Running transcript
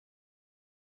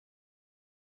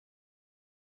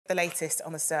the latest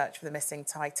on the search for the missing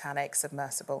Titanic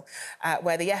submersible,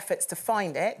 where the efforts to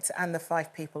find it and the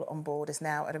 5 people on board is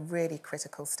now at a really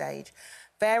critical stage.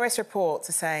 Various reports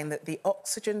are saying that the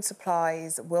oxygen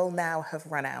supplies will now have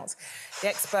run out. The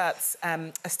experts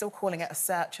are still calling it a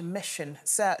search and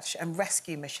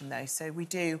rescue mission, though, so we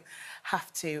do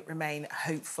have to remain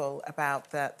hopeful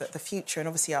about the future. And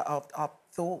obviously our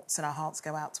thoughts and our hearts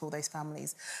go out to all those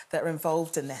families that are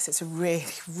involved in this. It's a really,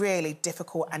 really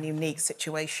difficult and unique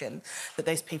situation that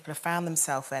those people have found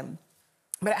themselves in.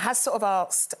 But it has sort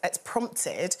of it's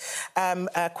prompted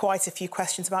quite a few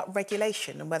questions about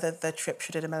regulation and whether the trip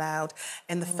should have been allowed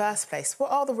in the first place.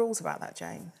 What are the rules about that,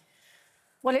 Jane?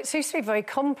 Well, it seems to be very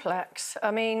complex.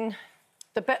 I mean,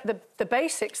 the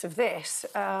basics of this,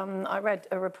 I read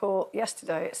a report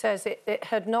yesterday. It says it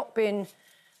had not been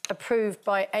approved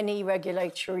by any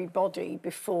regulatory body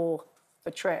before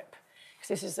the trip.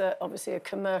 This is obviously a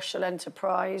commercial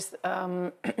enterprise.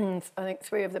 I think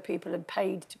 3 of the people had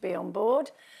paid to be on board.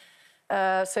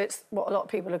 So it's what a lot of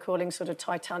people are calling sort of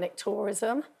Titanic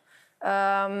tourism.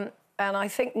 And I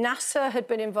think NASA had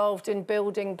been involved in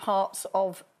building parts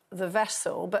of the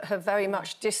vessel, but have very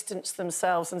much distanced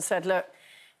themselves and said, look,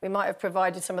 we might have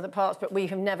provided some of the parts, but we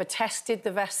have never tested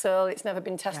the vessel. It's never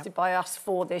been tested by us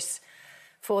for this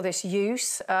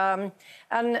use. And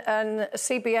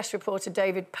CBS reporter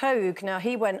David Pogue, now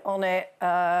he went on it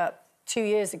 2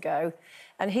 years ago,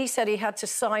 and he said he had to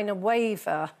sign a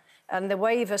waiver, and the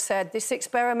waiver said this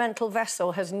experimental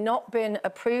vessel has not been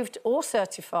approved or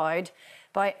certified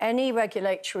by any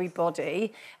regulatory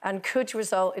body and could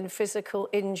result in physical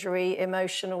injury,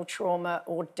 emotional trauma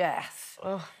or death.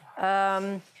 Oh.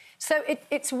 So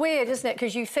it's weird, isn't it?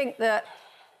 Because you think that,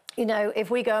 you know,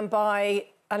 if we go and buy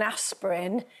an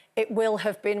aspirin, it will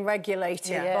have been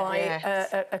regulated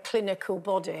by a clinical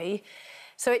body.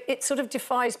 So it sort of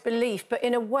defies belief. But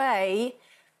in a way,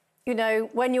 you know,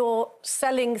 when you're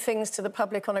selling things to the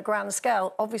public on a grand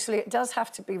scale, obviously it does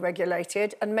have to be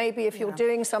regulated. And maybe if you're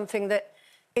doing something that,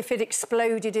 if it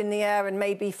exploded in the air and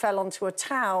maybe fell onto a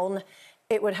town,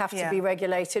 it would have to be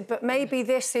regulated. But maybe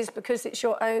this is because it's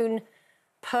your own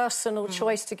personal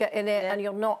choice to get in it and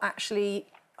you're not actually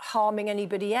harming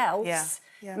anybody else.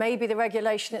 Yeah. Maybe the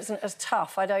regulation isn't as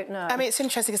tough, I don't know. I mean, it's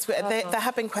interesting because there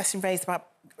have been questions raised about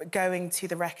going to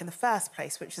the wreck in the first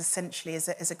place, which essentially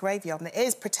is a graveyard, and it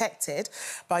is protected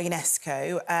by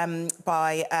UNESCO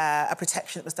by a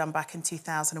protection that was done back in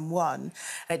 2001. And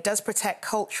it does protect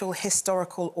cultural,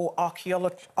 historical or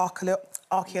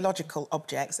archaeological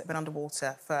objects that have been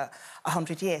underwater for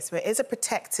 100 years. So it is a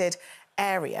protected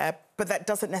area, but that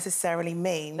doesn't necessarily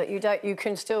mean that you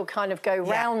can still kind of go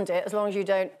round it as long as you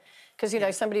don't. Because, you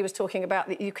know, somebody was talking about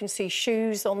that you can see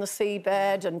shoes on the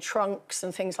seabed and trunks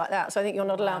and things like that. So I think you're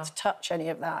not allowed to touch any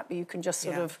of that, but you can just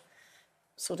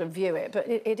sort of view it. But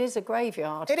it is a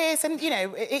graveyard. It is, and, you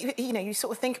know, you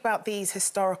sort of think about these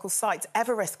historical sites.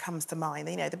 Everest comes to mind.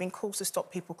 You know, there have been calls to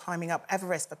stop people climbing up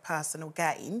Everest for personal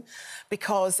gain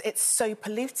because it's so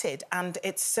polluted and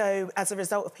it's so, as a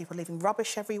result of people leaving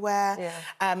rubbish everywhere,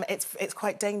 it's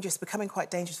quite dangerous, becoming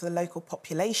quite dangerous for the local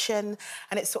population.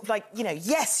 And it's sort of like, you know,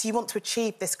 yes, you want to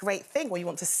achieve this great thing or you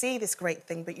want to see this great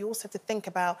thing, but you also have to think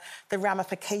about the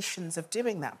ramifications of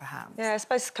doing that, perhaps. Yeah, I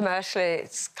suppose commercially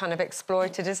it's kind of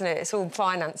exploited, isn't it? It's all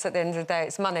finance at the end of the day.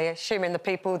 It's money, assuming the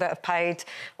people that have paid,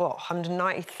 what,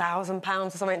 £190,000 or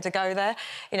something to go there,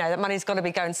 you know, that money's got to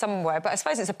be going somewhere. But I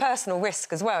suppose it's a personal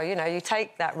risk as well. You know, you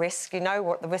take that risk, you know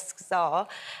what the risks are,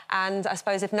 and I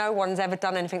suppose if no one's ever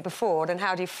done anything before, then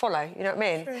how do you follow? You know what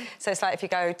I mean? True. So it's like if you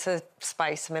go to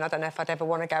space, I mean, I don't know if I'd ever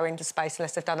want to go into space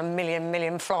unless they've done a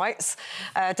million flights,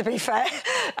 to be fair.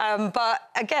 But,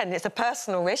 again, it's a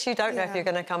personal risk. You don't know if you're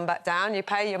going to come back down. You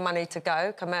pay your money to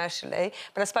go commercially.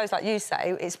 But I suppose, like you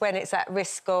say, it's when it's at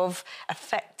risk of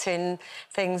affecting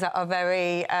things that are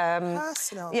very...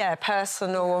 personal. Yeah,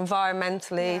 personal,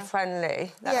 environmentally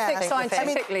friendly. I think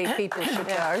scientifically people should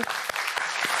go.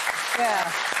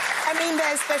 Yeah. I mean,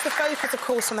 there's the focus, of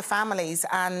course, on the families,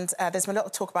 and there's been a lot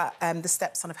of talk about the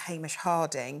stepson of Hamish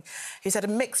Harding, who's had a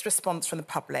mixed response from the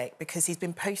public because he's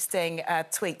been posting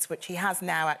tweets, which he has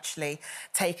now actually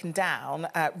taken down,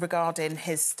 regarding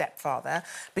his stepfather,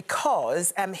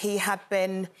 because he had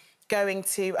been going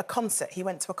to a concert. He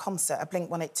went to a concert, a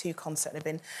Blink-182 concert, and had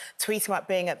been tweeting about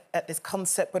being at this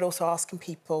concert, but also asking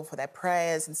people for their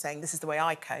prayers and saying, this is the way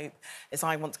I cope, is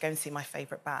I want to go and see my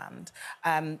favourite band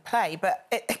play. But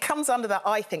it comes under that,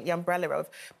 I think, the umbrella of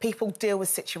people deal with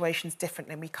situations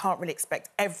differently, and we can't really expect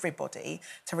everybody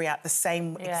to react the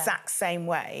same, exact same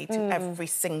way to every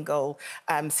single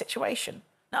situation.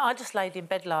 No, I just laid in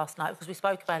bed last night because we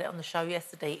spoke about it on the show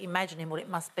yesterday, imagining what it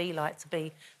must be like to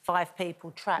be 5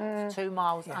 people trapped 2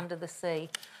 miles under the sea.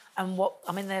 And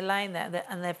they're laying there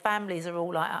and their families are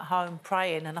all, like, at home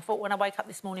praying. And I thought when I wake up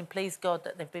this morning, please God,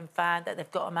 that they've been found, that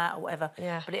they've got them out or whatever.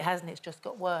 Yeah. But it hasn't, it's just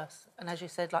got worse. And as you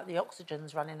said, like, the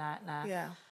oxygen's running out now. Yeah.